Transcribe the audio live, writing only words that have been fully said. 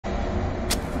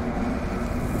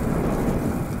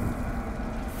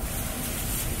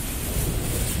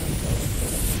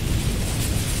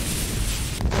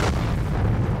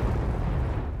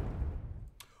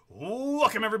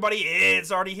Welcome everybody, it's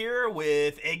Artie here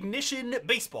with Ignition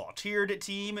Baseball, tiered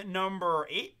team number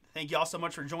 8. Thank you all so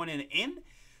much for joining in,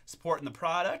 supporting the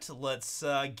product. Let's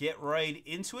get right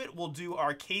into it. We'll do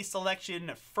our case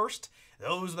selection first.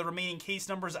 Those are the remaining case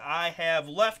numbers I have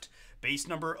left. Base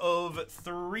number of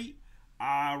 3.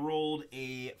 I rolled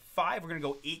a 5. We're going to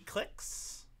go 8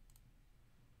 clicks.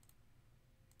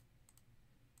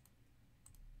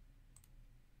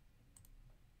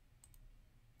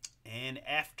 And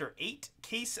after 8,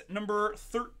 case number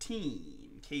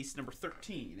 13. Case number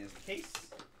 13 is the case.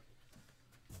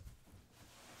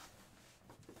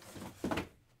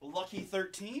 Lucky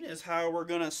 13 is how we're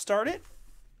going to start it.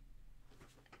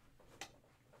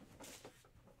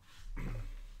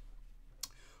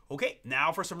 Okay,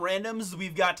 now for some randoms.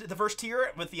 We've got the first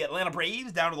tier with the Atlanta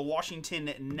Braves down to the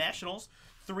Washington Nationals.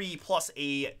 3 plus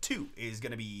a 2 is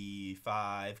going to be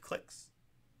 5 clicks.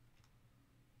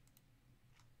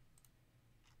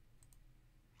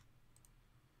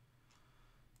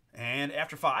 And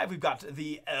after 5, we've got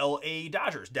the LA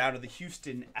Dodgers down to the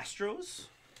Houston Astros.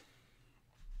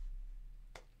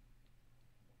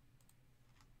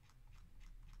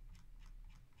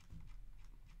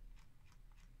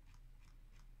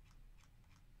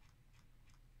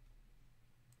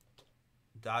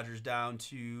 Dodgers down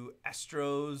to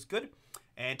Astros, good.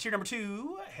 And tier number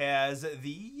 2 has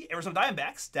the Arizona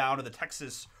Diamondbacks down to the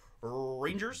Texas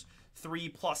Rangers. 3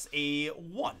 plus a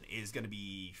 1 is going to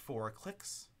be 4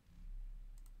 clicks.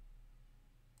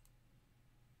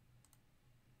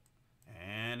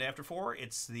 And after 4,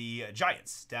 it's the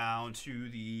Giants down to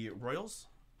the Royals.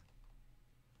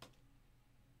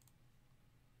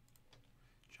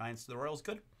 Giants to the Royals,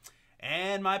 good.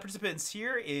 And my participants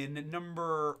here in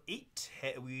number 8,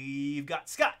 we've got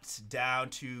Scott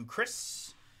down to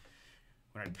Chris.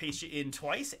 We're going to paste you in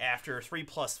twice after 3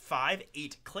 plus 5,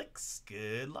 8 clicks.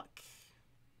 Good luck.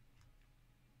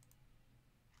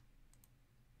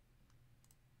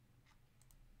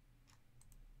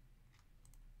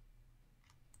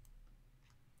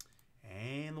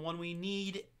 And the one we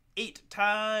need 8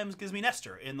 times gives me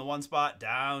Nestor in the 1 spot,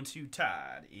 down to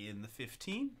Todd in the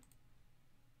 15.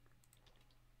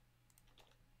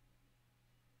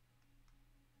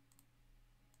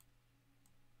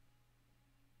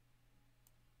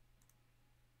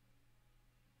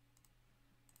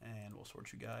 And we'll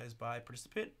sort you guys by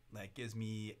participant. That gives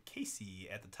me Casey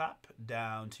at the top,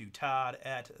 down to Todd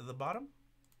at the bottom.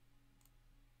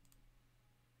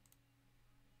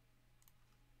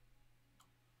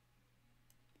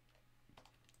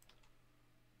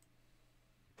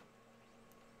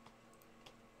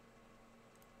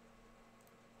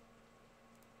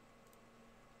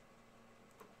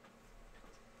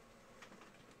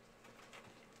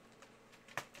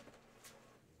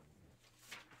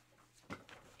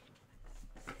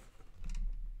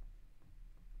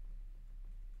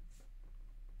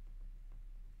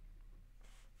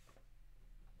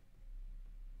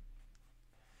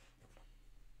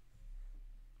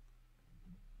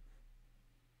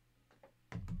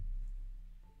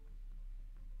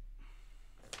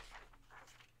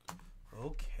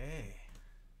 Okay.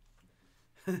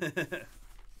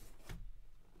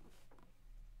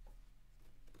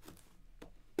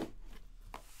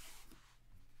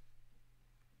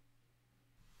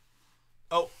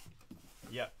 Oh,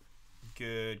 yeah.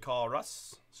 Good call,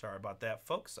 Russ. Sorry about that,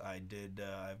 folks.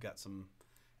 I've got some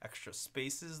extra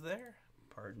spaces there.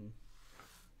 Pardon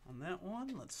on that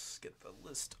one. Let's get the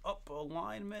list up,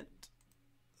 alignment.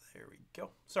 There we go.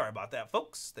 Sorry about that,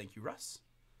 folks. Thank you, Russ.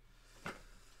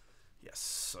 Yes,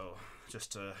 so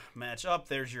just to match up,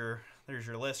 there's your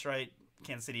list, right?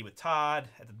 Kansas City with Todd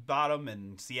at the bottom,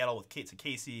 and Seattle with Kate and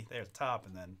Casey there at the top,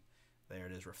 and then there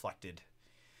it is reflected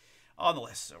on the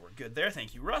list. So we're good there.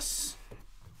 Thank you, Russ.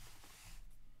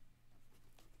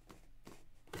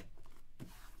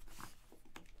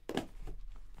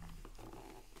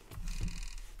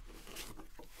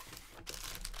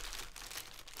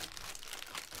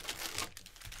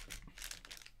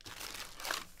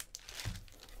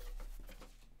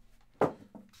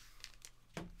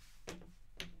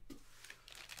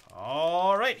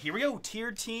 All right, here we go.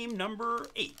 Tiered team number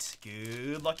 8.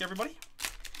 Good luck, everybody.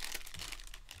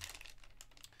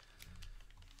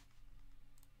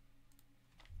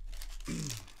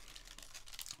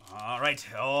 All right.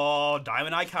 Oh,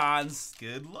 Diamond Icons.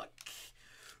 Good luck.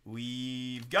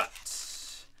 We've got...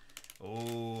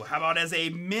 Oh, how about as a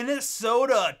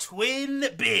Minnesota Twin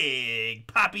Big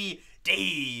Poppy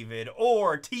David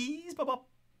Ortiz? Boom.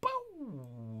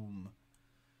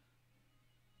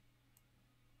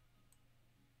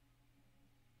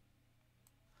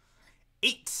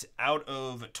 8 out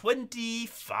of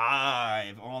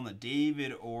 25 on the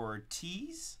David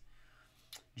Ortiz.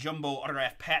 Jumbo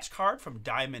autograph patch card from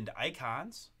Diamond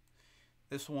Icons.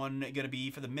 This one going to be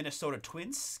for the Minnesota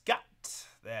Twins. Scott,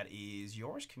 that is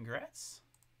yours. Congrats.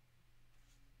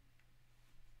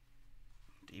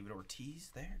 David Ortiz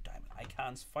there. Diamond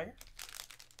Icons fire.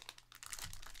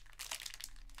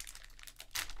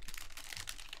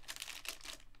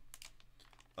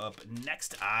 Up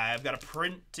next, I've got a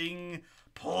printing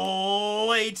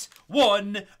plate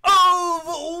 1 of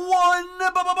 1.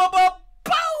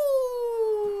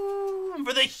 Boom!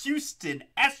 For the Houston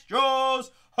Astros,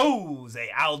 Jose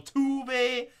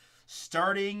Altuve,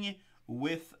 starting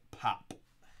with pop.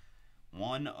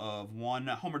 1 of 1.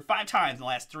 Homered 5 times in the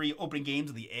last 3 opening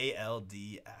games of the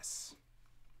ALDS.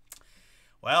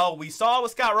 Well, we saw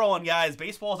with Scott Rowland, guys.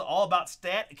 Baseball is all about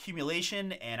stat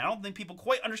accumulation, and I don't think people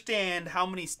quite understand how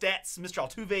many stats Mr.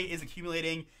 Altuve is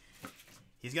accumulating.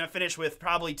 He's going to finish with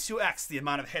probably 2x the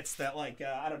amount of hits that, like,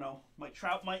 I don't know, Mike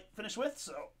Trout might finish with.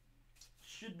 So,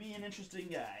 should be an interesting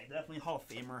guy. Definitely Hall of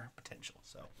Famer potential.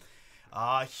 So,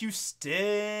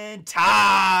 Houston,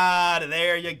 Todd.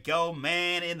 There you go,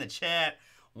 man, in the chat.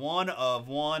 1 of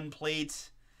 1 plate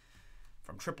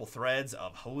from Triple Threads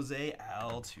of Jose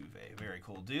Altuve. Very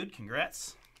cool, dude.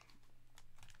 Congrats.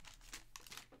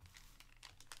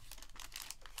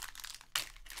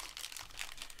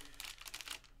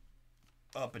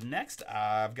 Up next,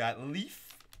 I've got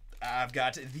Leaf. I've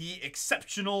got the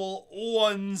Exceptional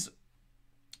Ones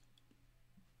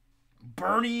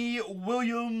Bernie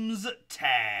Williams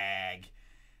tag.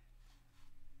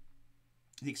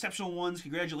 The Exceptional Ones,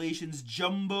 congratulations.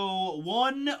 Jumbo,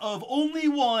 1 of only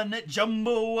 1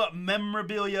 Jumbo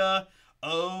memorabilia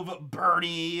of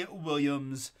Bernie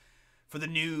Williams for the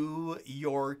New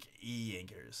York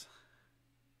Yankees.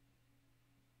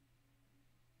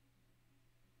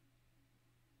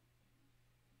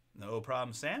 No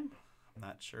problem, Sam. I'm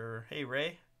not sure. Hey,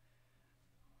 Ray.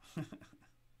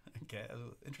 Okay,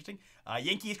 interesting.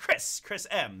 Yankees, Chris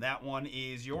M. That one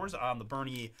is yours on the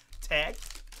Bernie tag.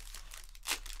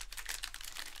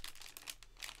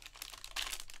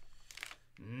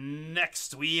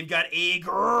 Next, we've got a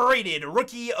graded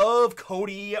rookie of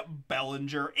Cody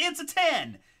Bellinger. It's a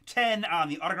 10. 10 on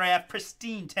the autograph,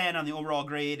 pristine 10 on the overall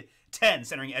grade, 10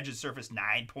 centering edges surface,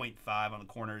 9.5 on the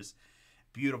corners.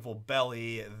 Beautiful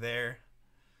belly there.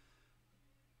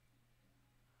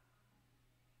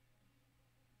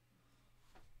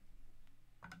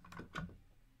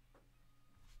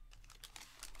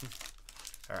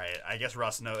 All right, I guess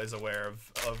Russ is aware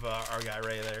of our guy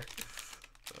Ray there.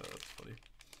 That's funny.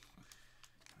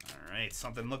 All right,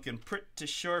 something looking pretty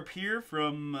sharp here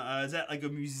from, is that like a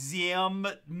museum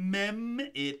mem?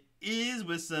 It is,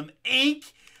 with some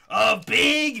ink of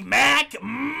Big Mac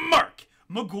Mark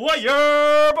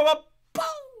McGuire.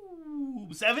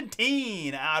 Boom!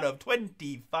 17 out of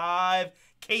 25.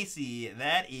 Casey,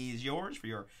 that is yours for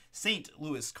your St.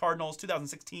 Louis Cardinals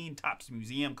 2016 Topps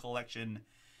Museum Collection.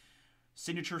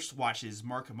 Signature swatches,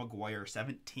 Mark McGuire,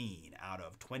 17 out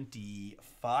of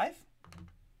 25.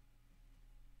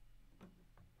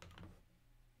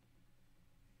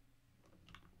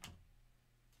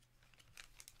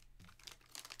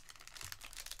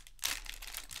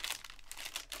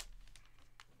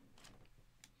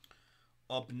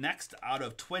 Up next, out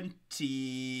of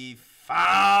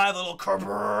 25, little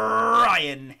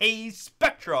Brian Hayes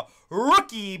Spectra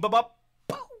rookie.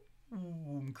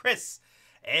 Boom, Chris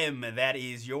M, that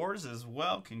is yours as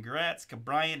well. Congrats,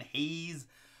 Brian Hayes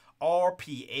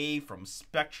RPA from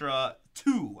Spectra.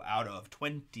 2 out of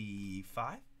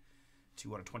 25.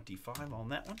 2 out of 25 on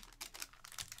that one.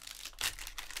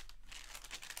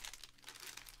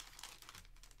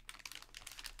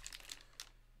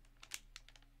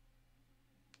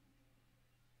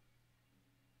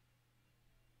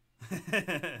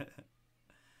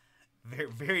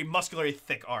 very muscularly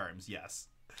thick arms, yes.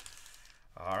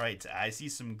 All right, I see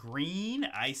some green.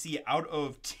 I see out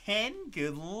of 10.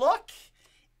 Good luck.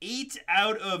 8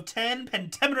 out of 10.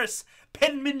 Pentamerous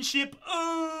penmanship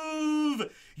of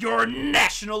your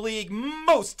National League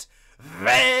most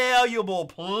valuable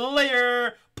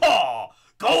player, Paul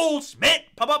Goldschmidt.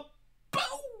 Boom.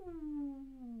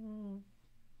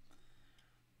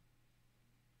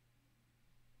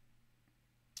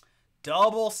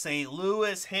 Double St.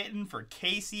 Louis hitting for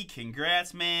Casey.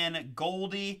 Congrats, man.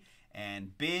 Goldie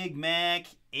and Big Mac,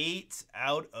 8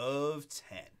 out of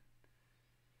 10.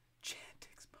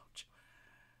 Chantix Mojo.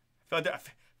 I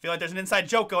feel like there's an inside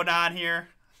joke going on here.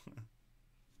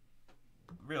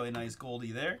 Really nice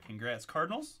Goldie there. Congrats,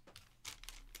 Cardinals.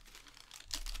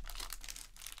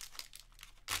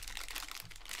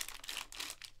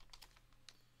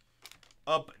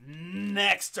 Up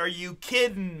next, are you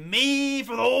kidding me?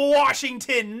 For the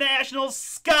Washington Nationals,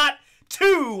 Scott,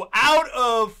 2 out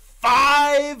of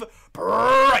 5.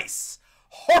 Bryce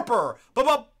Harper.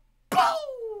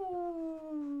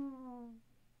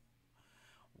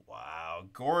 Wow,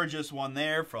 gorgeous one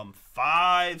there from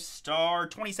 5-star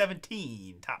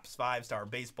 2017 Topps 5-star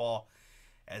baseball.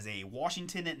 As a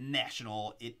Washington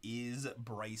National, it is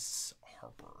Bryce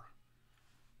Harper.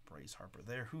 Bryce Harper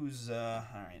there. Who's, all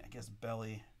right, I guess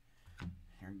Belly.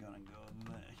 You're going to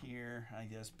go here. I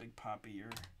guess Big Poppy, you're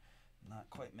not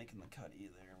quite making the cut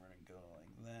either. We're going to go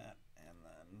like that. And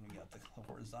then we got the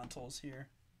horizontals here.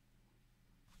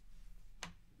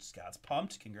 Scott's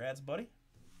pumped. Congrats, buddy.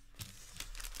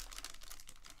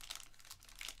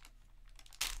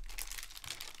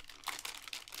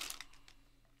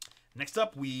 Next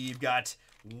up, we've got,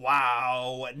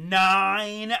 wow,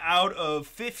 9 out of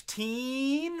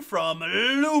 15 from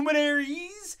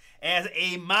Luminaries. As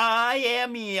a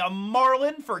Miami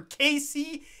Marlin for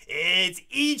Casey, it's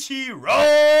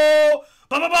Ichiro.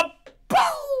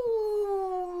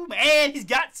 Boom! And he's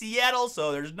got Seattle,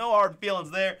 so there's no hard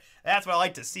feelings there. That's what I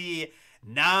like to see.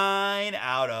 9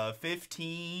 out of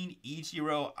 15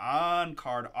 Ichiro on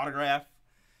card autograph.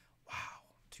 Wow,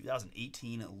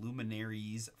 2018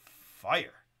 Luminaries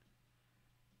fire.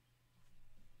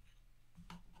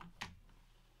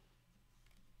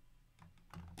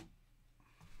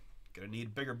 Gonna need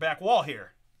a bigger back wall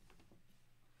here.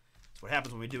 That's what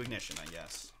happens when we do ignition, I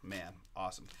guess. Man,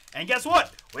 awesome. And guess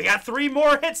what? We got 3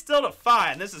 more hits still to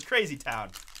find. This is crazy town.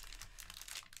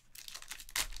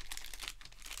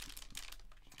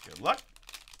 Good luck.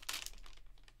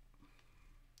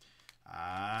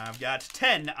 I've got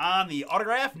 10 on the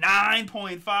autograph,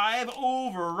 9.5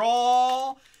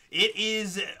 overall. It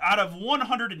is out of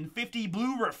 150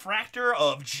 blue refractor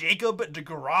of Jacob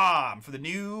deGrom for the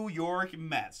New York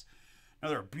Mets.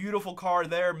 Another beautiful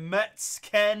card there. Mets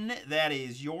Ken, that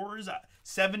is yours.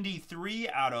 73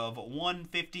 out of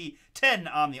 150. 10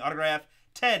 on the autograph,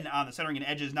 10 on the centering and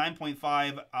edges,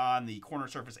 9.5 on the corner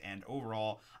surface and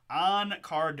overall. On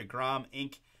card deGrom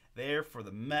ink there for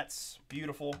the Mets.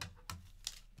 Beautiful.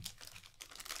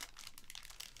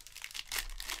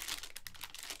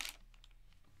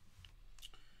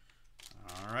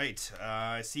 All right,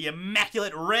 I see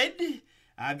Immaculate Red.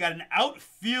 I've got an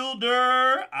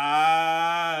outfielder.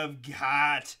 I've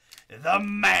got the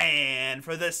man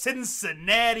for the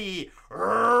Cincinnati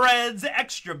Reds.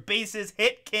 Extra bases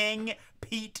hit king,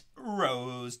 Pete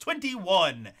Rose.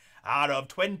 21 out of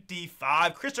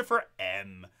 25. Christopher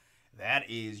M. That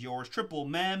is yours. Triple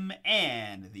Mem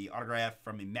and the autograph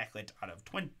from Immaculate out of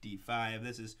 25.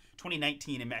 This is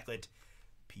 2019 Immaculate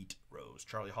Pete Rose.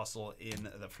 Charlie Hustle in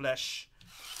the flesh.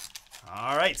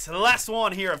 All right, so the last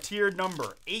one here of tier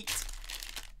number 8.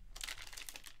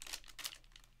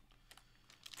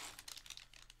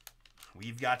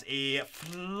 We've got a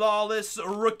flawless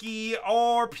rookie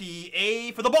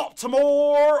RPA for the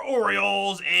Baltimore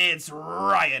Orioles. It's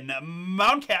Ryan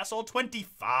Mountcastle,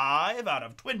 25 out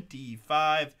of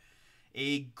 25.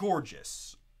 A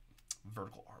gorgeous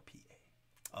vertical RPA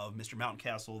of Mr.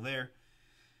 Mountcastle there.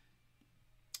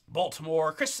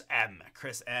 Baltimore, Chris M.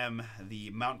 Chris M. The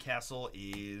Mountcastle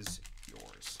is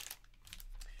yours.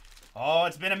 Oh,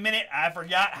 it's been a minute. I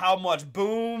forgot how much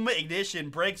boom ignition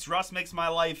breaks. Russ makes my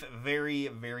life very,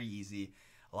 very easy.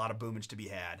 A lot of boomage to be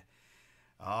had.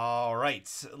 All right,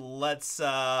 let's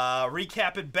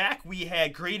recap it back. We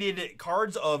had graded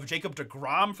cards of Jacob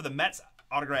deGrom for the Mets,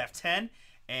 autograph 10,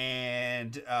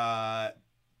 and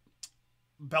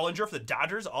Bellinger for the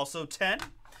Dodgers, also 10.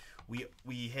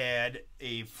 We had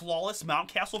a flawless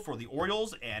Mountcastle for the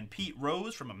Orioles and Pete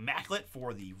Rose from Immaculate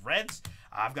for the Reds.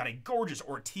 I've got a gorgeous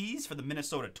Ortiz for the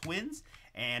Minnesota Twins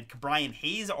and Brian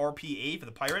Hayes RPA for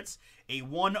the Pirates. A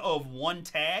 1/1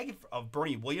 tag of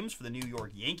Bernie Williams for the New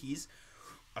York Yankees.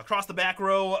 Across the back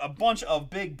row, a bunch of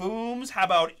big booms. How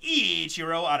about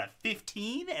Ichiro out of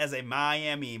 15 as a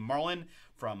Miami Marlin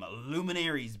from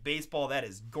Luminaries Baseball? That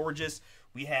is gorgeous.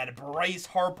 We had Bryce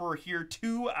Harper here,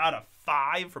 2 out of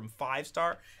 5 from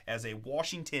 5-star as a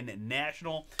Washington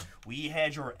National. We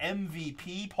had your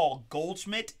MVP, Paul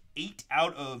Goldschmidt, 8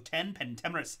 out of 10,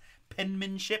 Pentemnis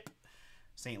penmanship,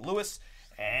 St. Louis.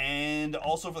 And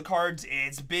also for the cards,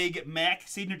 it's Big Mac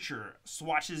signature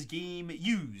swatches game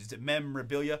used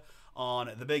memorabilia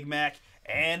on the Big Mac.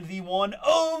 And the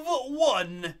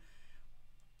 1/1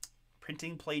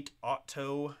 printing plate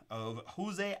auto of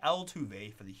Jose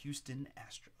Altuve for the Houston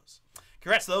Astros.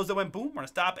 Congrats to those that went boom. We're going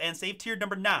to stop and save. Tier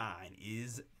number 9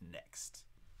 is next.